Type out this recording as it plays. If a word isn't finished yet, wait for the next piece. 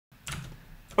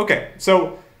Okay,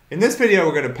 so in this video,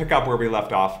 we're going to pick up where we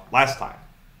left off last time.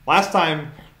 Last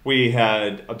time, we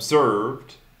had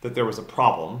observed that there was a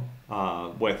problem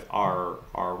with our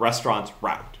restaurant's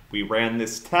route. We ran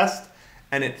this test,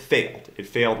 and it failed. It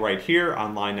failed right here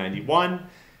on line 91,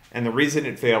 and the reason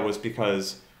it failed was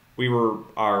because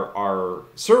our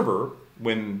server,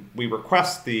 when we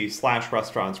request the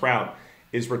 /restaurants route,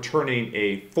 is returning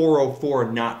a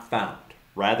 404 not found,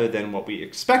 rather than what we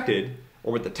expected,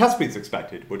 or what the test suites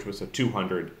expected, which was a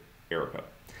 200 error code.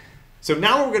 So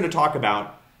now we're going to talk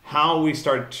about how we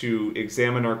start to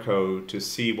examine our code to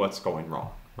see what's going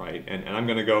wrong, right? And I'm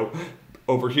going to go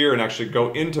over here and actually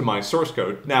go into my source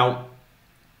code. Now,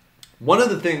 one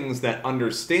of the things that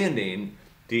understanding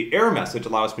the error message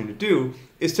allows me to do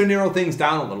is to narrow things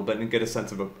down a little bit and get a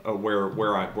sense of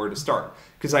where to start.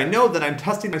 Because I know that I'm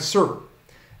testing my server,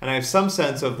 and I have some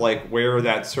sense of like where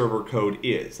that server code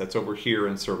is. That's over here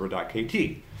in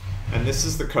server.kt. And this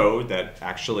is the code that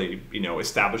actually,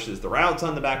 establishes the routes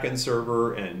on the backend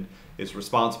server and is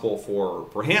responsible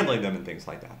for handling them and things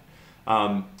like that.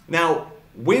 Now,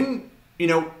 when,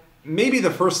 maybe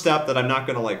the first step that I'm not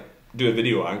going to like do a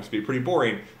video on, because it'd be pretty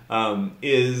boring,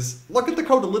 is look at the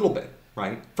code a little bit,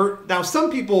 right? Now, some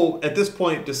people at this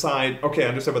point decide, okay, I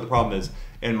understand what the problem is,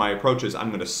 and my approach is I'm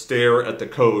going to stare at the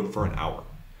code for an hour.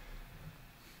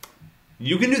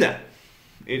 You can do that.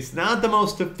 It's not the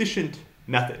most efficient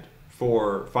method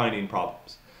for finding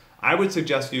problems. I would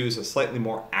suggest you use a slightly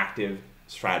more active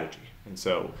strategy. And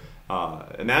so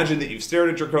imagine that you've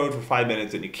stared at your code for 5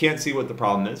 minutes and you can't see what the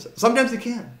problem is. Sometimes you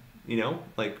can,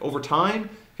 like over time,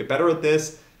 get better at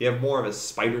this. You have more of a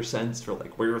spider sense for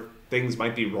like where things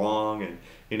might be wrong, and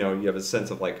you have a sense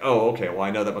of like, oh, okay, well,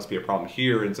 I know that must be a problem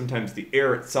here. And sometimes the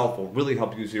error itself will really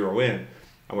help you zero in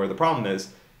on where the problem is,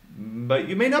 but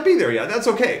you may not be there yet. That's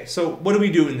okay. So what do we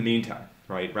do in the meantime,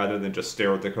 right? Rather than just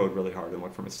stare at the code really hard and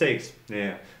look for mistakes.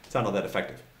 Yeah, it's not all that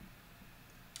effective.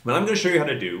 What I'm going to show you how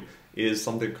to do is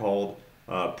something called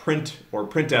print or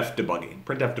printf debugging.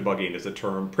 Printf debugging is a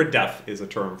term, printf is a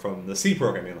term from the C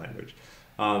programming language.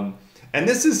 And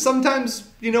this is sometimes,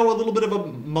 a little bit of a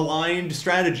maligned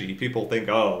strategy. People think,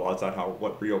 oh, well, that's not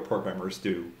what real programmers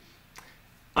do.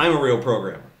 I'm a real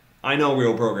programmer. I know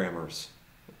real programmers.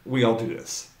 We all do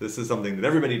this. This is something that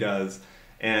everybody does,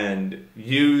 and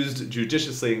used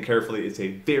judiciously and carefully is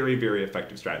a very, very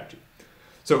effective strategy.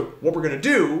 So what we're going to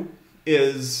do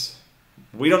is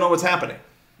we don't know what's happening.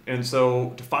 And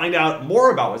so to find out more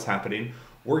about what's happening,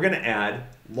 we're going to add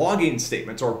logging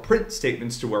statements or print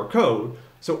statements to our code.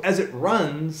 So as it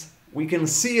runs, we can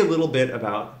see a little bit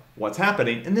about what's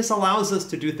happening. And this allows us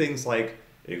to do things like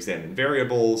examine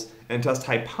variables and test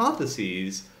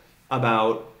hypotheses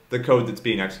about the code that's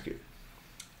being executed.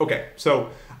 Okay, so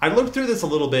I looked through this a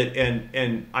little bit,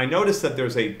 and I noticed that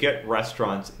there's a get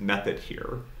restaurants method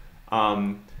here.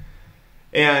 And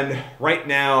right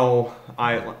now,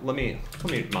 let me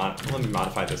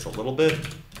modify this a little bit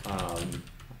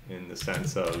in the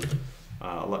sense of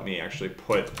let me actually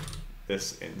put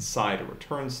this inside a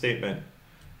return statement.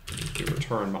 Do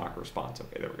return mock response.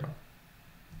 Okay, there we go.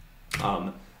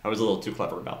 I was a little too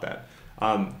clever about that.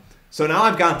 So now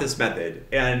I've got this method,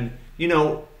 and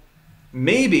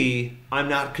maybe I'm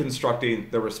not constructing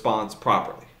the response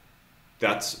properly.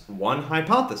 That's one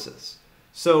hypothesis.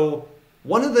 So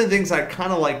one of the things I'd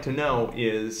kind of like to know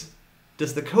is,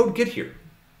 does the code get here?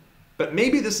 But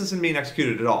maybe this isn't being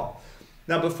executed at all.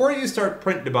 Now, before you start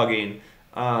print debugging,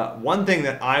 one thing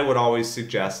that I would always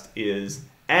suggest is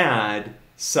add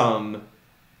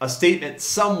a statement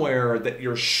somewhere that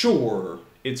you're sure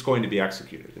it's going to be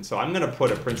executed. And so I'm going to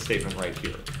put a print statement right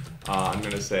here. I'm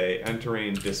going to say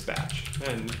entering dispatch.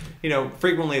 And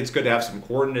frequently it's good to have some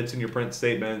coordinates in your print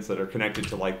statements that are connected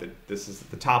to like this is at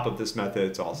the top of this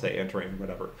method, so I'll say entering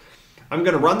whatever. I'm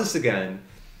going to run this again.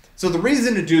 So the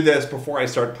reason to do this before I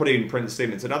start putting print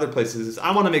statements in other places is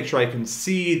I want to make sure I can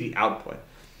see the output.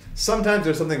 Sometimes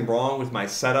there's something wrong with my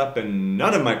setup and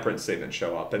none of my print statements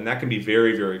show up, and that can be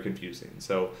very, very confusing.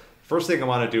 So first thing I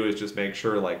want to do is just make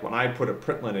sure, like when I put a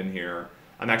println in here,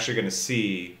 I'm actually going to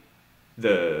see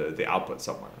the output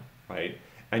somewhere, right?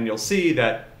 And you'll see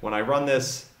that when I run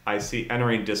this, I see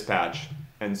entering dispatch,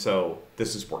 and so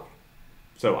this is working.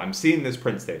 So I'm seeing this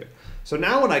print statement. So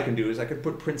now what I can do is I can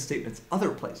put print statements other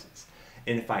places.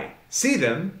 And if I see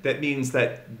them, that means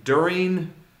that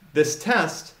during this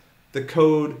test, the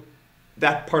code,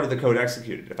 that part of the code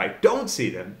executed. If I don't see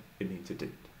them, it means it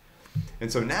didn't.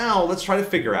 And so now let's try to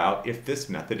figure out if this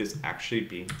method is actually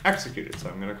being executed. So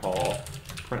I'm going to call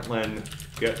println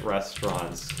get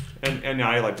restaurants, and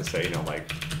I like to say,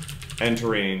 like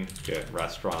entering get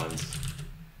restaurants,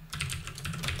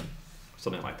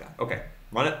 something like that. Okay,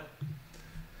 run it.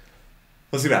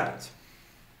 Let's see what happens.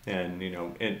 And,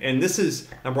 and this is,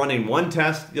 I'm running one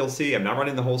test, you'll see. I'm not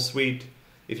running the whole suite.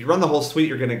 If you run the whole suite,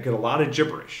 you're going to get a lot of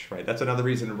gibberish, right? That's another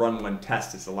reason to run one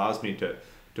test. Is it allows me to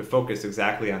focus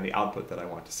exactly on the output that I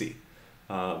want to see.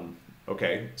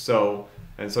 Okay, so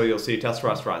you'll see test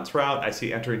restaurants route. I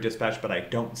see entering dispatch, but I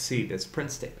don't see this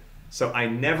print statement. So I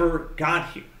never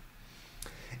got here.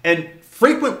 And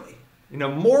frequently,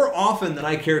 more often than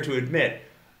I care to admit,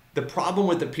 the problem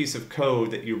with the piece of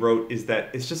code that you wrote is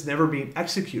that it's just never being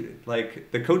executed.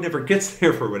 Like, the code never gets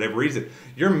there for whatever reason.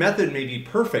 Your method may be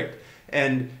perfect.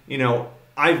 And,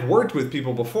 I've worked with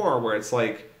people before where it's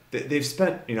like, they've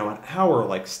spent, an hour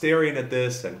like staring at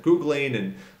this and Googling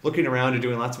and looking around and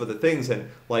doing lots of other things. And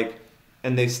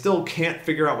they still can't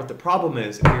figure out what the problem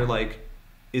is. And you're like,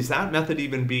 is that method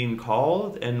even being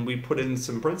called? And we put in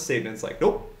some print statements like,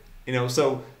 nope.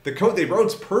 So the code they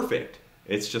wrote's perfect.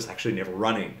 It's just actually never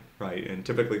running, right? And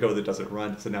typically code that doesn't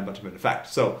run doesn't have much of an effect.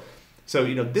 So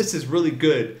this is really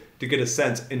good to get a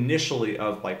sense initially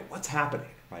of like, what's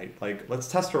happening, right? Like,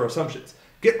 let's test our assumptions.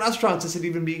 Get restaurants isn't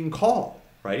even being called,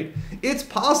 right? It's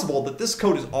possible that this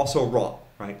code is also wrong,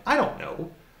 right? I don't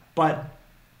know, but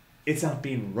it's not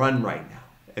being run right now.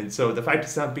 And so the fact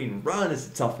it's not being run is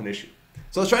itself an issue.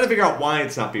 So let's try to figure out why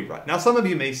it's not being run. Now, some of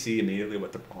you may see immediately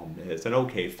what the problem is, and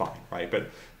okay, fine, right?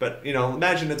 But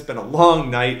imagine it's been a long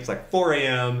night. It's like 4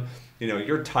 a.m.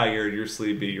 You're tired, you're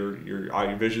sleepy,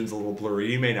 your vision's a little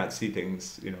blurry. You may not see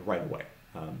things, right away.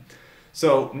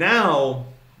 So now,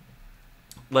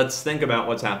 let's think about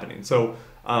what's happening. So,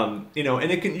 and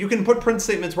you can put print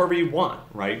statements wherever you want,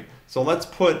 right? So let's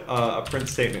put a print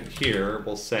statement here.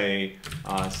 We'll say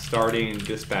starting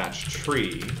dispatch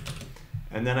tree.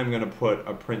 And then I'm going to put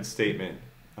a print statement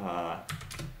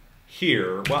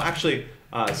here. Well, actually,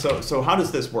 so how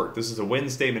does this work? This is a when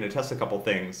statement. It tests a couple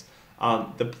things.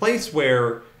 The place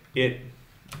where it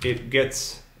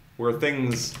gets, where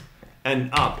things end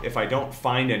up, if I don't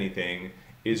find anything,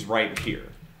 is right here.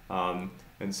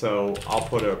 And so I'll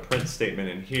put a print statement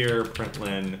in here,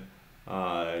 println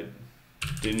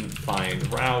didn't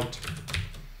find route.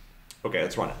 Okay,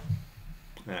 let's run it.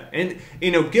 And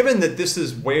given that this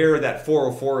is where that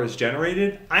 404 is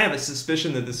generated, I have a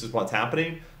suspicion that this is what's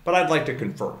happening, but I'd like to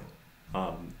confirm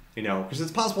it. Because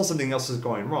it's possible something else is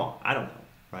going wrong. I don't know,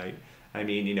 right? I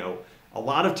mean, a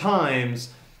lot of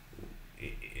times,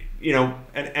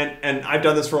 and I've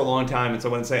done this for a long time, and so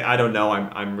when I say I don't know,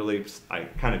 I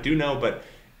kind of do know, but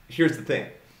here's the thing.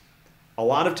 A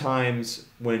lot of times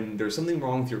when there's something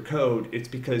wrong with your code, it's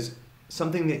because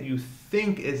something that you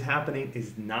think is happening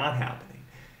is not happening.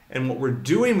 And what we're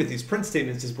doing with these print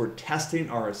statements is we're testing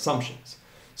our assumptions.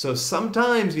 So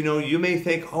sometimes, you may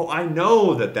think, oh, I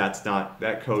know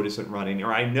that code isn't running,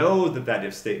 or I know that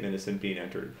if statement isn't being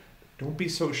entered. Don't be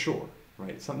so sure,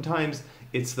 right? Sometimes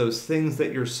it's those things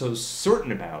that you're so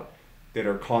certain about that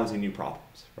are causing you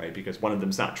problems, right? Because one of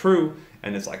them's not true,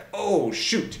 and it's like, oh,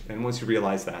 shoot. And once you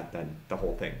realize that, then the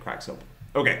whole thing cracks open.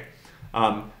 Okay,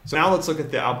 so now let's look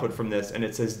at the output from this, and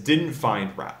it says didn't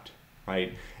find route,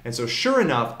 right? And so sure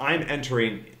enough, I'm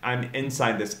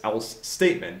inside this else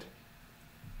statement.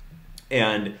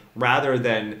 And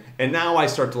and now I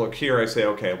start to look here, I say,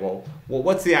 okay, well,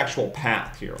 what's the actual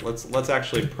path here? Let's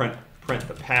actually print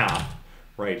the path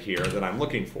right here that I'm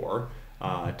looking for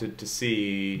to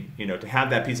see, to have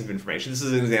that piece of information. This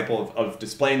is an example of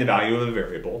displaying the value of a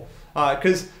variable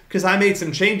because I made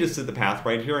some changes to the path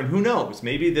right here, and who knows,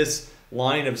 maybe this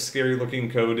line of scary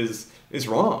looking code is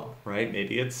wrong, right?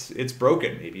 Maybe it's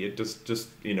broken. Maybe it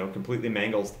just completely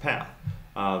mangles the path.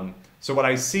 So what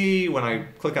I see when I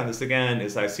click on this again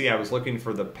is I was looking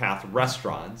for the path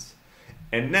restaurants,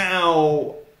 and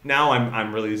now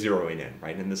I'm really zeroing in,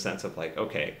 right? In the sense of like,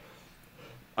 okay,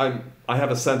 I have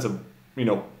a sense of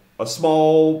a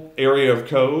small area of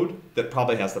code that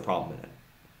probably has the problem in it.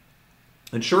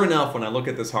 And sure enough, when I look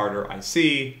at this harder, I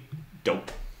see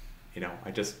dope. And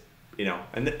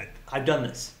I've done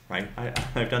this, right?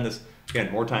 I've done this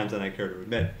again more times than I care to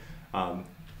admit. I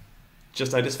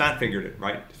just fat fingered it,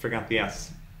 right? Figuring out the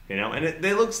S, and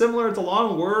they look similar. It's a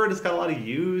long word. It's got a lot of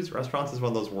U's. Restaurants is one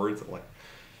of those words that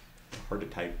hard to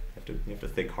type. You have to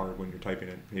think hard when you're typing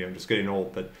it. I'm just getting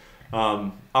old, but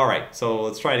all right. So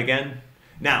let's try it again.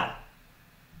 Now,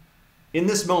 in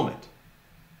this moment,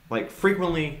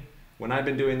 frequently when I've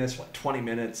been doing this for 20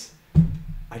 minutes,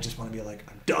 I just want to be like,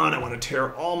 I'm done. I want to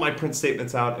tear all my print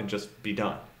statements out and just be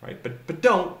done, right? But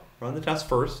don't run the test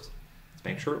first. Let's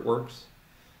make sure it works.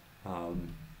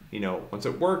 Once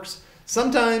it works,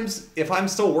 sometimes if I'm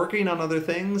still working on other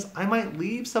things, I might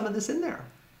leave some of this in there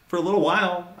for a little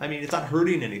while. I mean, it's not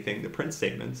hurting anything, the print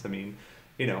statements. I mean,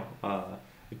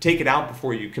 take it out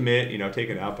before you commit, take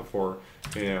it out before,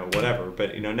 whatever.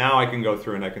 But, now I can go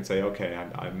through and I can say, okay,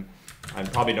 I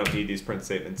probably don't need these print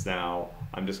statements now.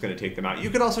 I'm just going to take them out. You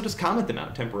could also just comment them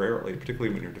out temporarily,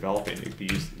 particularly when you're developing. It'd be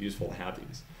useful to have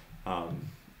these.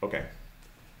 Okay.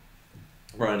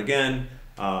 Run it again.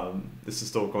 This is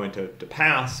still going to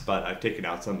pass, but I've taken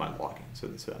out some of my logging, so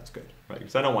that's good, right?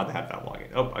 Because I don't want to have that logging.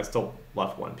 Oh, I still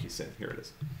left one piece in. Here it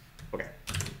is. Okay.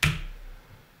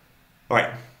 All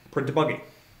right, print debugging.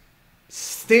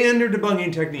 Standard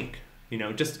debugging technique,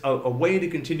 just a way to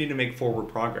continue to make forward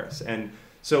progress. And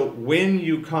so when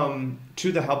you come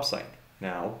to the help site,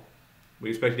 now,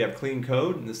 we expect you to have clean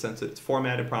code in the sense that it's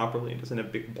formatted properly and doesn't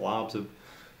have big blobs of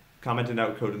commented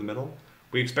out code in the middle.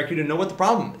 We expect you to know what the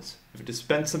problem is. If you just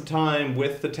spend some time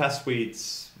with the test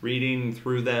suites, reading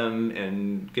through them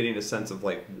and getting a sense of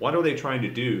like, what are they trying to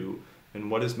do? And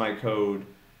what is my code?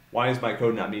 Why is my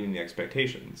code not meeting the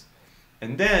expectations?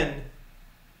 And then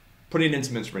putting in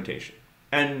some instrumentation.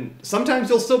 And sometimes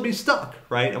you'll still be stuck,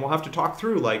 right? And we'll have to talk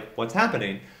through like what's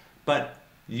happening, but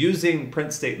using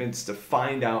print statements to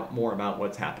find out more about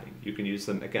what's happening. You can use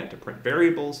them again to print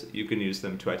variables. You can use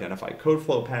them to identify code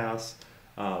flow paths.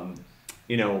 And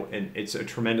it's a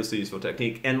tremendously useful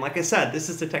technique. And like I said, this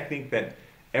is a technique that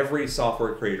every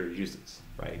software creator uses,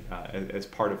 right, as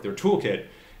part of their toolkit.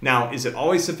 Now, is it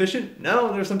always sufficient?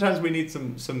 No, there's sometimes we need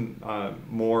some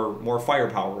more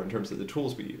firepower in terms of the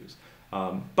tools we use.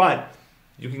 But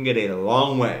you can get a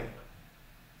long way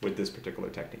with this particular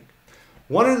technique.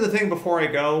 One other thing before I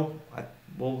go,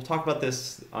 we'll talk about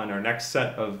this on our next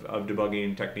set of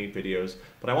debugging technique videos,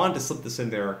 but I wanted to slip this in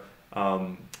there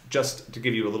just to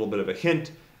give you a little bit of a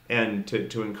hint and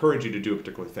to encourage you to do a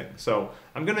particular thing. So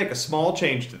I'm going to make a small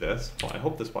change to this. Well, I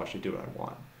hope this will actually do what I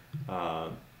want.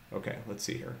 Okay, let's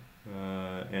see here.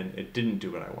 And it didn't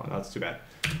do what I want. That's too bad.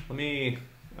 Let me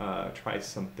try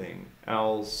something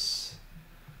else.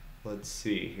 Let's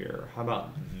see here. How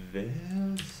about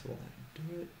this? Will I do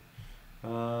it?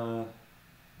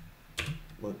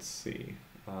 Let's see.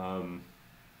 Or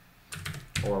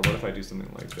what if I do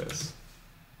something like this?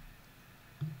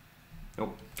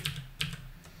 Nope.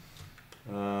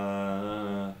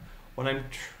 What I'm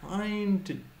trying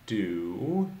to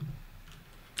do,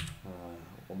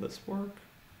 will this work?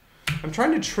 I'm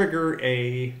trying to trigger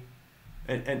an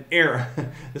error.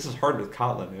 This is hard with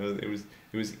Kotlin.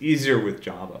 It was easier with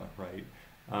Java, right?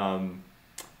 Hold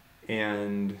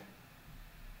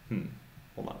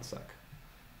on a sec.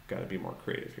 Got to be more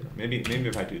creative here. Maybe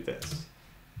if I do this.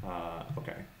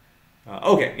 Okay.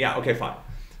 Okay. Yeah. Okay. Fine.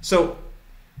 So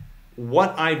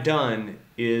what I've done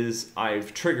is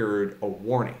I've triggered a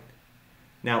warning.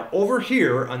 Now over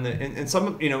here on the and some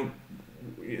of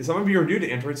you are new to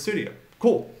Android Studio.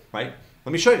 Cool, right?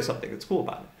 Let me show you something that's cool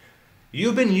about it.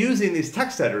 You've been using these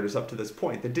text editors up to this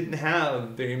point that didn't have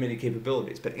very many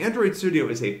capabilities, but Android Studio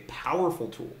is a powerful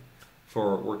tool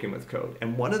for working with code.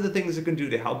 And one of the things it can do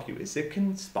to help you is it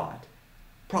can spot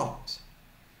problems.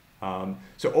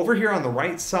 So over here on the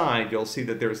right side, you'll see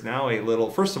that there's now a little,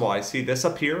 first of all, I see this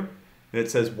up here, and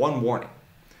it says one warning.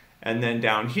 And then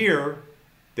down here,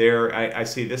 I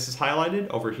see this is highlighted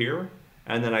over here,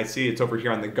 and then I see it's over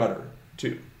here on the gutter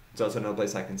too. So that's another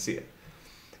place I can see it.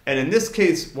 And in this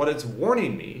case, what it's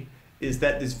warning me is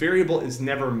that this variable is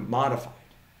never modified.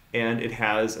 And it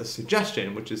has a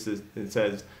suggestion, which is it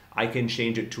says, I can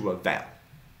change it to a val.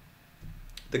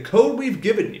 The code we've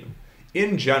given you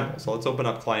in general, so let's open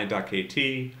up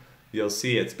client.kt, you'll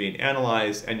see it's being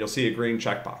analyzed, and you'll see a green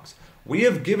checkbox. We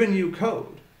have given you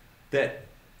code that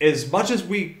as much as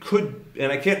we could,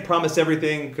 and I can't promise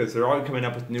everything because they're always coming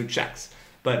up with new checks,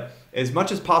 but as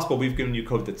much as possible, we've given you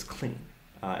code that's clean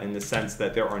in the sense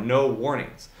that there are no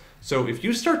warnings. So if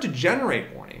you start to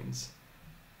generate warnings,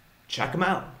 check them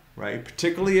out, right?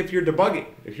 Particularly if you're debugging.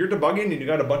 If you're debugging and you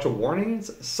got a bunch of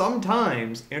warnings,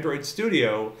 sometimes Android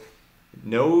Studio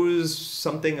knows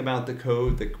something about the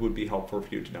code that would be helpful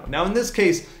for you to know. Now in this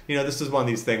case, this is one of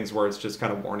these things where it's just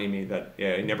kind of warning me that,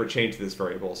 yeah, I never changed this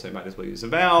variable, so I might as well use a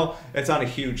val. It's not a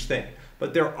huge thing.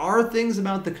 But there are things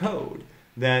about the code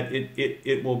that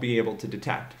it will be able to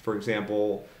detect. For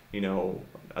example,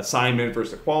 assignment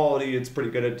versus equality, it's pretty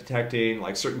good at detecting,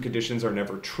 like certain conditions are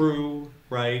never true,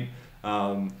 right?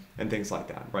 And things like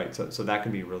that, right? So that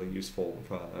can be really useful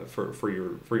for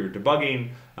your debugging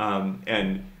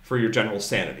and for your general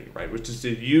sanity, right? Which is to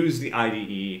use the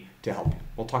IDE to help you.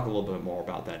 We'll talk a little bit more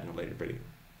about that in a later video.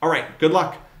 All right, good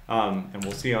luck, and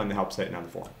we'll see you on the help site and on the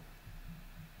forum.